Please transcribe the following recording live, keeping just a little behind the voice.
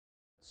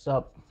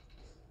Sup?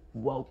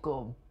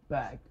 Welcome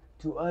back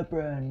to a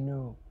brand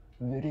new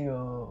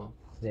video.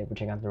 Today we're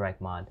checking out the Reich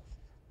mod.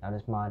 Now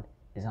this mod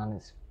is on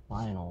its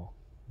final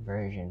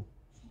version.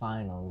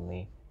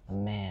 Finally, a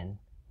man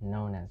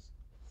known as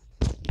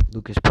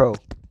Lucas Pro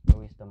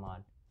released the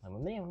mod.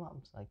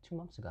 Like 2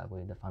 months ago, I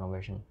believe, the final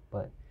version.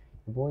 But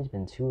your boy's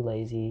been too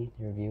lazy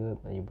to review it,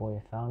 but your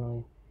boy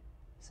finally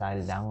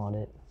decided to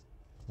download it.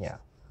 Yeah,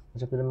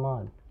 let's look at the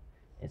mod.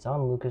 It's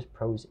on Lucas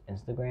Pro's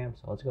Instagram,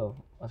 so let's go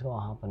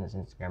hop on his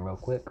Instagram real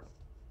quick.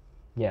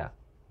 Yeah,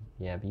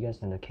 but you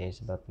guys know the case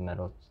about the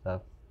medals and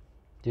stuff.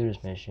 Do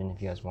this mission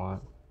if you guys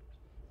want.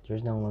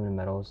 There's no limited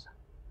medals,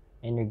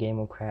 and your game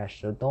will crash,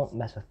 so don't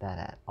mess with that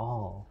at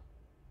all.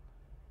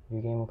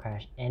 Your game will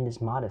crash, and this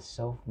mod is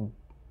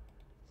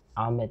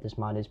I'll admit this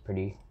mod is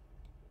pretty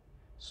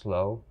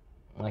slow,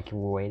 like you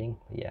were waiting,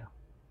 but yeah.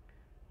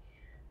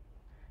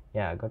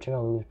 Yeah, go check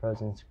out Lucas Pro's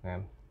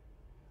Instagram.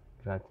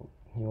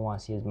 You want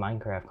to see his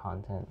Minecraft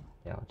content.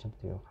 Yeah, let's jump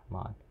to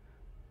mod.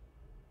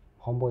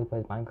 Homeboy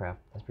plays Minecraft.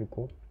 That's pretty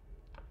cool.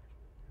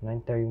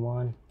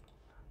 931.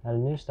 Now the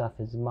new stuff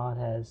is the mod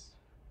has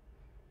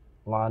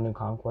a lot of new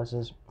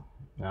conquests.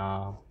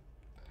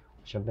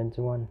 Jump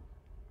into one.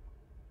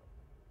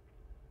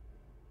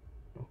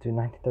 To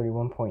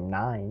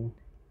 1931.9.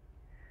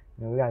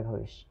 We gotta go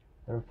to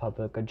the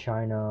Republic of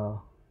China.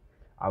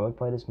 I would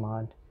play this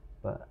mod,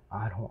 but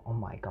I don't. Oh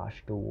my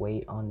gosh, the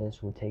wait on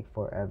this will take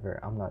forever.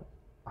 I'm not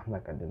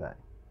gonna do that.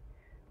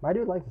 But I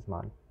do like this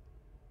mod.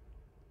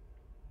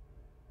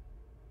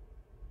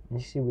 You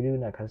see, we do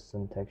that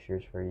custom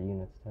textures for your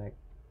units tech.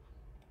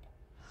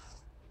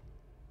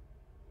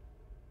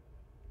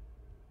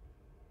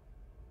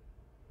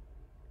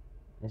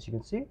 As you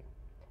can see,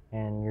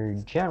 and your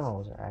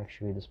generals are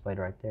actually displayed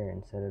right there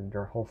instead of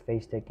their whole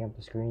face taking up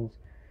the screens.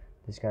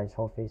 This guy's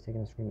whole face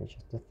taking the screen is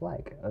just the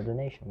flag of the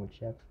nation, which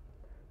is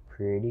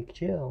pretty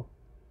chill.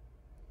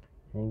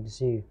 And you can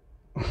see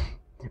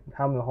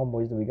how many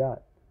homeboys do we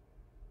got.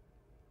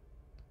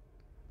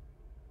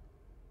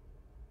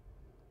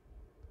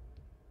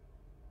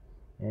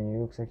 And it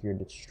looks like your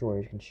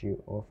destroyers can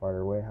shoot a little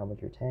farther away. How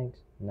about your tanks?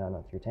 No,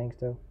 not your tanks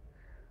though.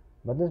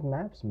 But this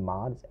map's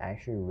mod is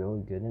actually really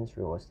good and it's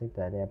realistic.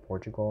 That they have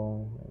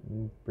Portugal,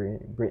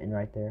 Britain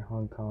right there,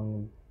 Hong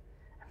Kong.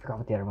 I forgot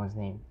what the other one's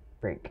name.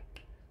 Break.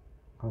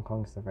 Hong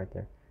Kong stuff right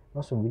there.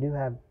 Also, we do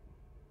have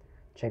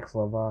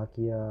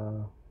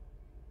Czechoslovakia.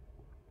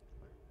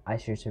 I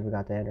seriously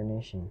forgot the other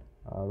nation.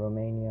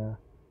 Romania,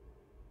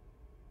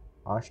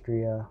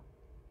 Austria.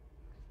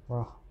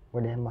 Well,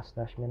 where they have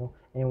mustache middle.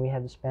 And we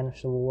have the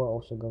Spanish Civil War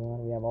also going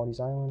on. We have all these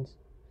islands.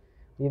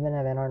 We even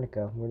have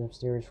Antarctica, where the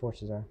mysterious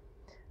forces are.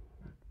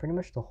 Pretty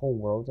much the whole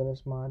world's in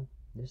this mod.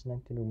 This is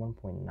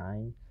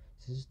 1901.9.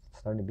 This is the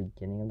start of the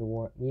beginning of the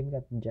war. We even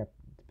got the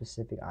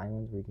Pacific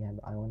Islands where you can have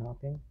island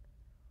hopping.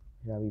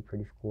 That'd be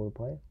pretty cool to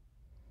play.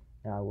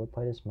 Now, I would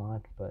play this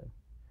mod, but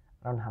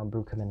I don't know how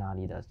Brew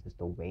Caminati does this.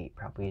 The wait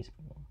probably is.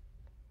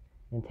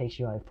 And it takes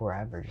you like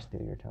forever just to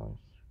do your tones.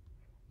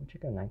 We'll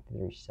check out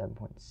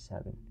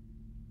 1937.7.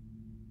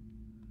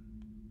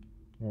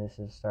 And this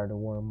is the start of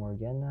World War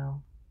again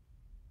now.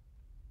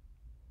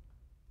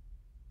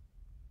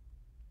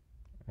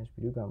 As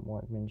we do got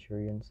more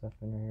Manchurian stuff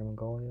in here,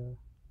 Mongolia.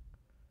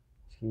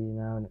 See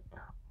now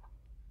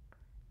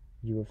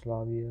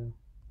Yugoslavia.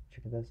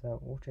 Check this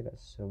out. We'll check out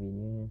Soviet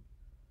Union.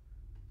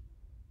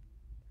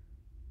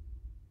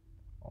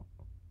 Oh.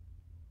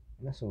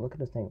 So look at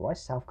this tank. Why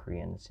is South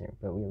Korea in this here?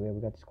 But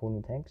we got these cool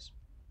new tanks.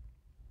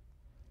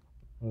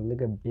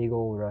 Look at big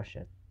old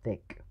Russia.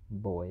 Thick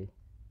boy.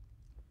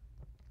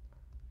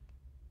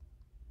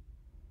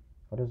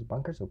 Oh, those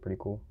bunkers are pretty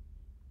cool.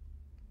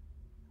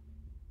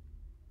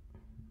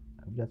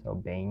 That's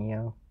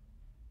Albania.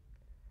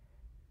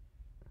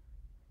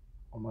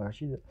 Oh my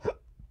gosh,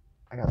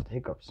 I got the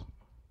hiccups.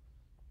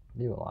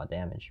 They do a lot of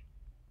damage.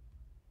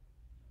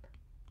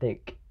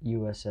 Thick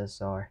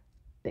USSR.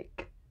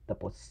 Thick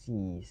double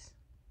C's.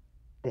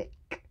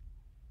 Thick.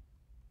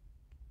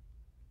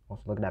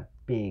 Also, look at that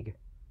big.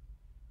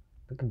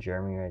 Look at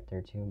Germany right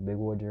there too. Big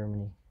war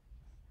Germany.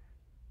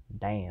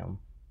 Damn.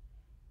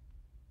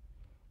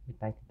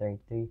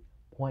 1933.9.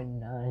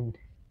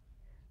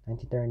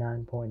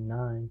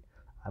 1939.9.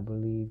 I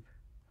believe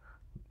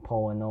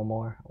Poland no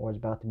more, or it's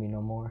about to be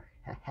no more.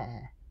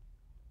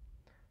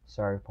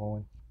 Sorry,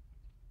 Poland.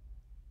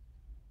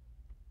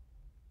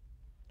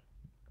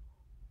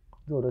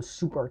 Yo, those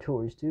super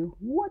artilleries too.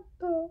 What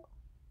the?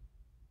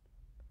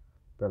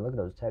 Bro, look at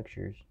those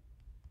textures.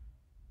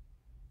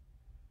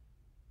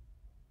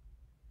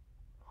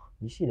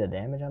 You see the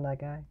damage on that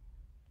guy?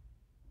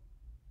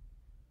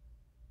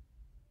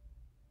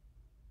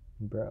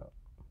 Bro.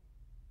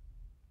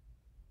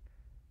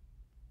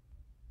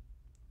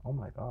 Oh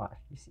my gosh.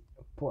 You see,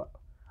 what?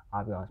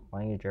 I'll be honest,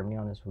 playing Germany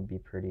on this would be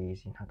pretty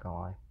easy, not gonna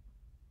lie.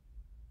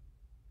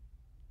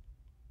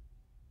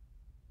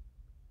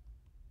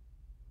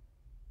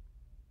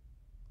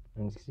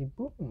 And you see,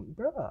 boom,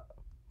 bruh.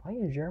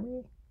 Playing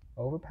Germany,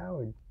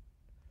 overpowered.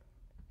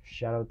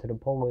 Shout out to the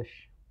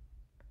Polish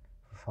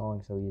for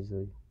falling so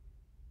easily.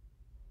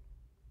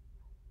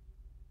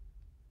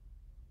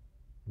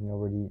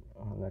 Nobody,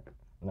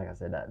 like I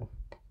said, that.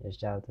 Yeah,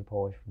 shout out to the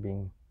Polish for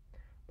being.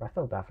 But I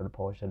felt bad for the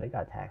Polish, so they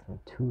got attacked from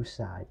two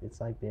sides.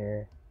 It's like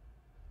they're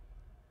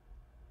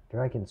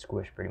like getting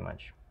squished pretty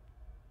much.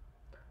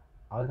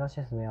 I was gonna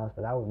say something else,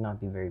 but that would not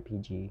be very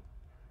PG.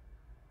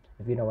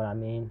 If you know what I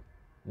mean,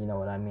 you know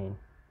what I mean.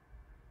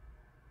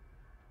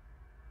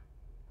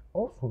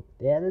 Also,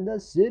 they added the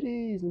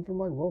cities and from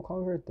like World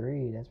Conqueror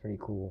 3. That's pretty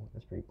cool.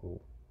 That's pretty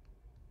cool.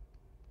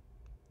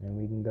 And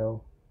we can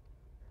go.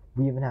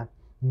 We even have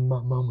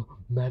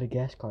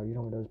Madagascar. You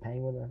know where those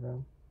penguins are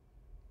from?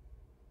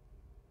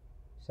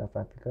 South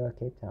Africa,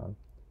 Cape Town.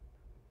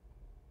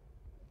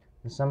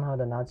 And somehow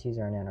the Nazis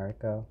are in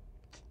Antarctica.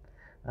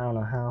 I don't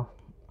know how,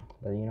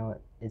 but you know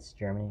what? It's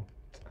Germany.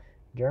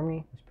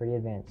 Germany is pretty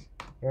advanced.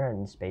 They're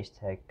in space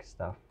tech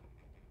stuff.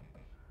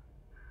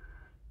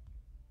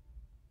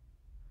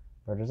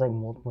 But there's like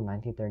multiple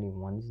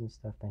 1931s and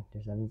stuff,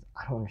 1937s.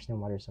 I don't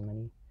understand why there's so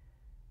many.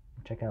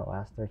 Check out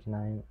last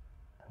 39,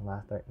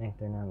 last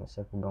 1939 with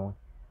stuff we're going.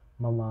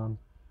 My mom,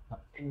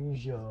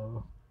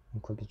 Asia.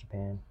 And click at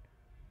Japan.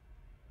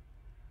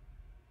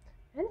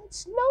 And it's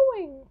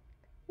snowing!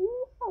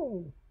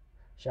 Whoa!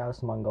 Shout out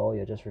to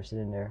Mongolia just for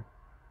sitting there.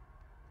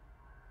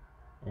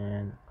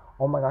 And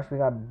oh my gosh, we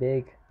got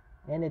big.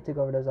 And they took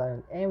over those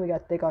islands. And we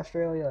got thick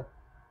Australia.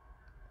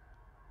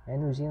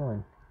 And New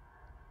Zealand.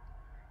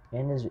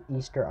 And this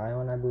Easter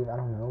Island, I believe. I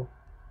don't know.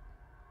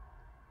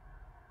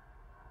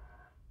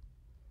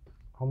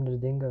 Home to the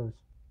dingoes.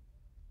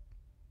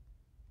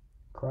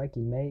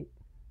 Crikey, mate.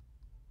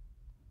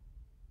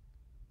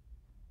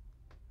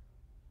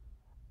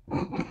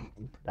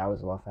 That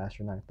was a lot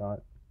faster than I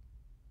thought.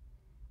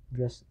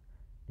 Just,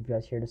 if you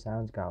guys hear the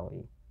sounds,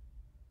 golly.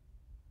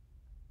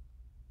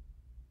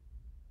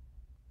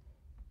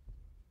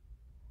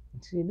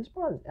 See, this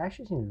mod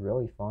actually seems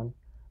really fun.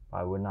 But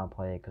I would not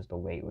play it because the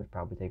wait would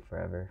probably take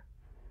forever.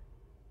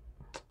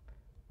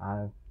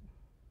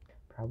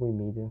 Probably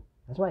me too.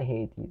 That's why I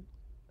hate these.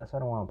 That's why I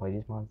don't want to play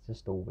these mods.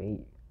 Just the wait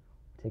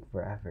would take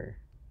forever.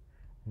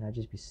 And I'd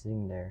just be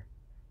sitting there.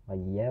 Like,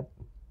 yep.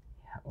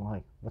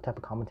 Like, what type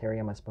of commentary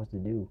am I supposed to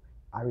do?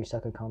 I already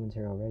suck at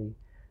commentary already.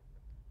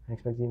 I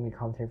expect you to give me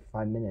commentary for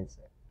 5 minutes.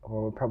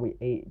 Or probably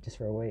 8 just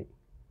for a wait.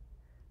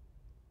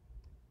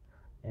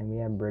 And we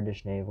have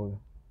British Naval.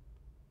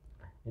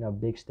 You know,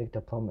 big stick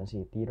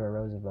diplomacy, Theodore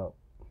Roosevelt.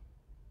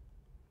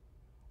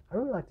 I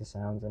really like the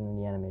sounds and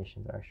then the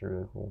animations are actually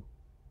really cool.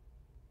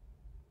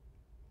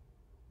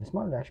 This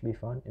mod would actually be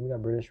fun. And we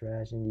got British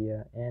Raj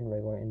India and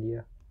regular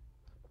India.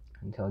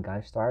 Until a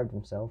guy starved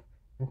himself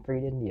and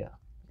freed India.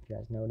 If you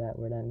guys know that,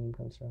 where that meme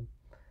comes from,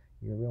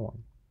 you're a real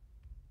one.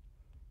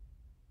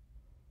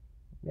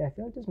 Yeah, I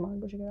feel like this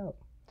mod, go check it out.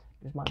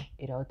 This mod,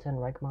 8 out of 10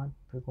 Reich mod,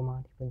 pretty cool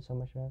mod. He put in so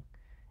much work.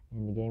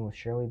 And the game will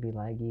surely be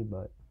laggy,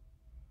 but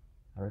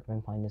I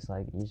recommend playing this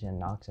like using a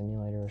Nox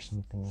emulator or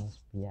something else.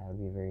 But yeah, it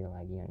would be very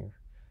laggy on your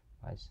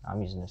device.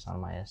 I'm using this on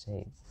my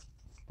S8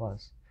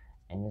 Plus,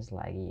 and it's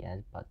laggy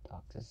as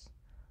buttocks.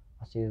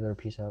 I'll see you later.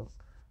 Peace out.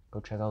 Go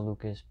check out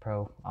Lucas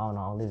Pro. I don't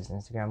know, I'll leave his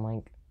Instagram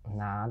link.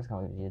 Nah, I'm just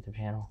gonna leave his YouTube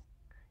channel.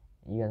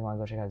 You guys wanna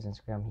go check out his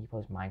Instagram? He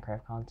posts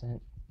Minecraft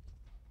content.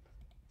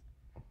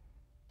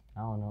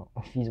 I don't know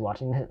if he's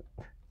watching this.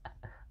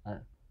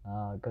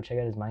 Go check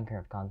out his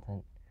Minecraft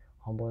content.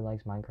 Homeboy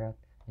likes Minecraft.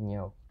 And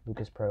yo,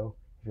 Lucas Pro,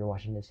 if you're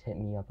watching this, hit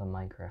me up on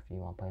Minecraft if you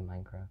want to play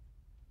Minecraft.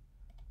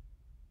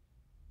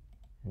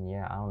 And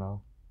yeah, I don't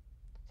know.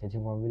 Stay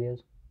tuned for more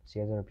videos. See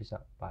you guys later. Peace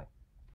out. Bye.